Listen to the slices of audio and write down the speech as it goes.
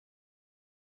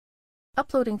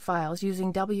Uploading files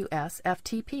using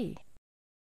WS-FTP.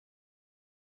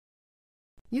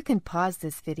 You can pause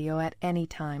this video at any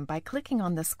time by clicking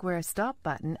on the square stop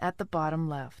button at the bottom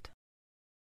left.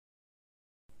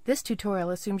 This tutorial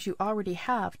assumes you already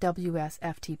have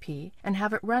WS-FTP and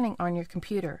have it running on your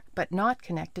computer, but not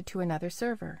connected to another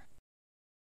server.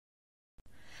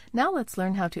 Now let's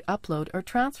learn how to upload or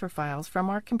transfer files from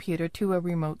our computer to a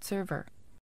remote server.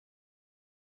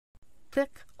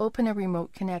 Click Open a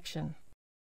remote connection.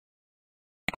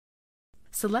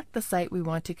 Select the site we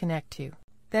want to connect to,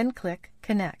 then click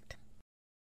Connect.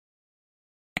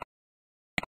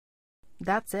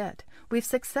 That's it. We've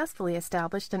successfully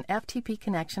established an FTP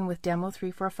connection with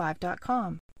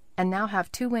demo345.com and now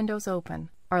have two windows open.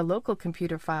 Our local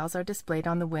computer files are displayed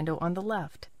on the window on the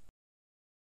left,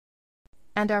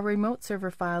 and our remote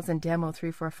server files in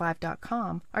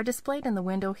demo345.com are displayed in the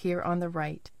window here on the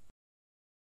right.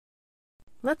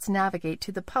 Let's navigate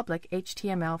to the public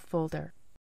HTML folder.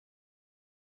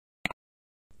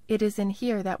 It is in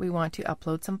here that we want to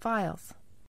upload some files.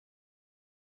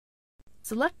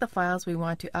 Select the files we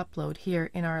want to upload here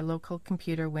in our local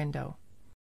computer window.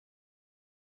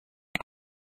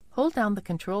 Hold down the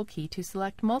Control key to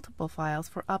select multiple files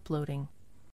for uploading.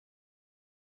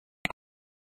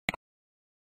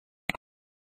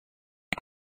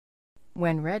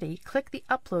 When ready, click the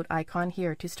Upload icon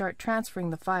here to start transferring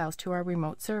the files to our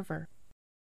remote server.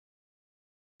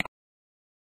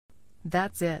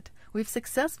 That's it. We've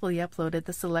successfully uploaded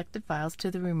the selected files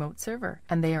to the remote server,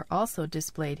 and they are also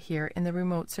displayed here in the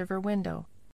remote server window.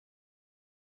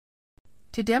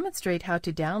 To demonstrate how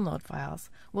to download files,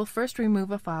 we'll first remove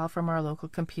a file from our local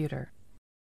computer.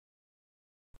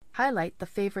 Highlight the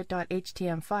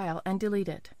favorite.html file and delete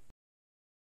it.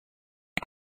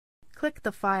 Click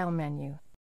the File menu.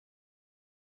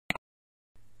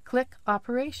 Click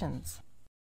Operations.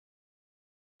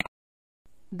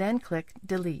 Then click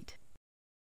Delete.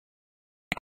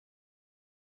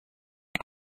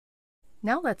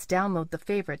 Now let's download the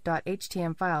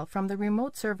favorite.html file from the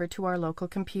remote server to our local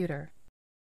computer.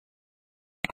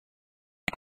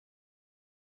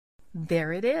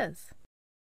 There it is.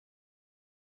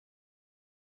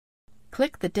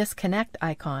 Click the Disconnect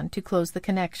icon to close the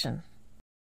connection.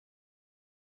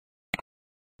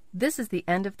 This is the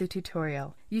end of the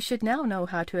tutorial. You should now know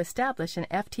how to establish an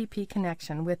FTP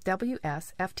connection with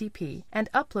WS-FTP and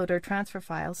upload or transfer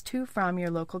files to from your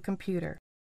local computer.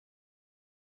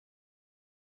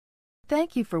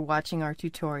 Thank you for watching our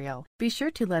tutorial. Be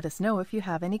sure to let us know if you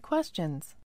have any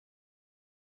questions.